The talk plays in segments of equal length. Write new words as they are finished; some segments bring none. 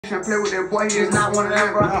I play with that boy, he is not one of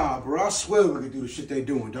them, bro. Nah, bro, I swear we could do the shit they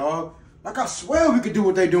doing, dog. Like, I swear we could do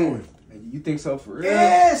what they doing. You think so for real?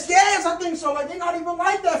 Yes, I think so. Like, they not even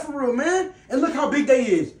like that for real, man. And look how big they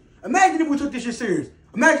is. Imagine if we took this shit serious.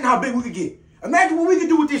 Imagine how big we could get. Imagine what we could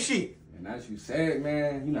do with this shit. And as you said,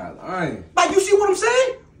 man, you not lying. Like, you see what I'm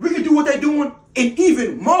saying? We could do what they doing and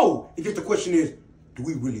even more. It's just the question is, do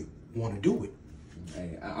we really want to do it?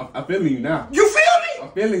 Hey, I'm feeling you now. You feel me?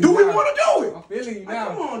 I'm feeling you Do we now. want to do it? I'm feeling you Like, now.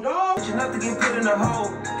 come on, dog. Enough to get put in the hole.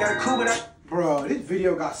 Got a crew with that. Bro, this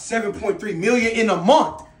video got 7.3 million in a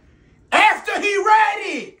month. After he read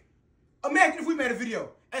it. Imagine if we made a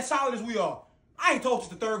video as solid as we are. I ain't told you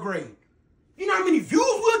the 3rd grade. You know how many views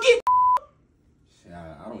we'll get? Shit,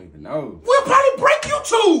 I don't even know. We'll probably break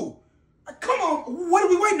YouTube. Like, come on, what are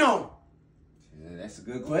we waiting on? Yeah, that's a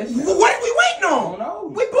good question. What are we waiting on? I don't know.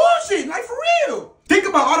 We bullshit, like for real. Think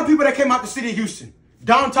about all the people that came out the city of Houston.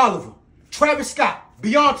 Don Toliver, Travis Scott,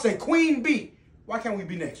 Beyonce, Queen Bee. Why can't we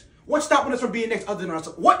be next? What's stopping us from being next other than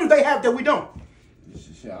ourselves? What do they have that we don't?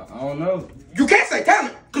 Shit, I don't know. You can't say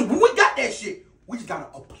talent, because when we got that shit, we just gotta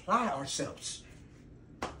apply ourselves.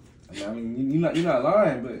 I mean, you're not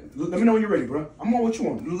lying, but Let me know when you're ready, bro. I'm on what you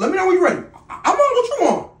want. Let me know when you're ready. I'm on what you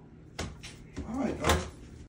want.